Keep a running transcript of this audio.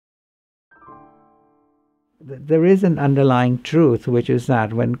There is an underlying truth, which is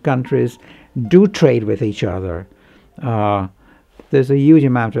that when countries do trade with each other, uh, there's a huge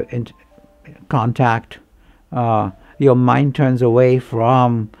amount of contact. Your mind turns away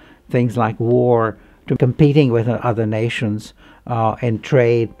from things like war to competing with other nations in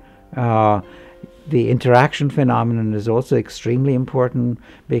trade. Uh, the interaction phenomenon is also extremely important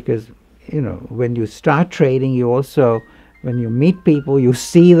because, when you start trading, you also, when you meet people, you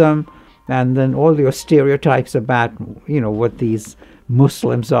see them, and then all your stereotypes about, what these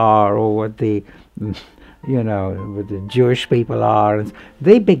Muslims are, or what the what the Jewish people are,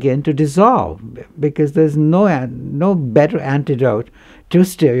 they begin to dissolve because there's no better antidote to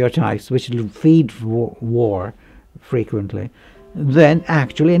stereotypes, which feed war frequently, than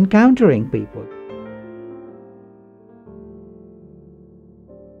actually encountering people.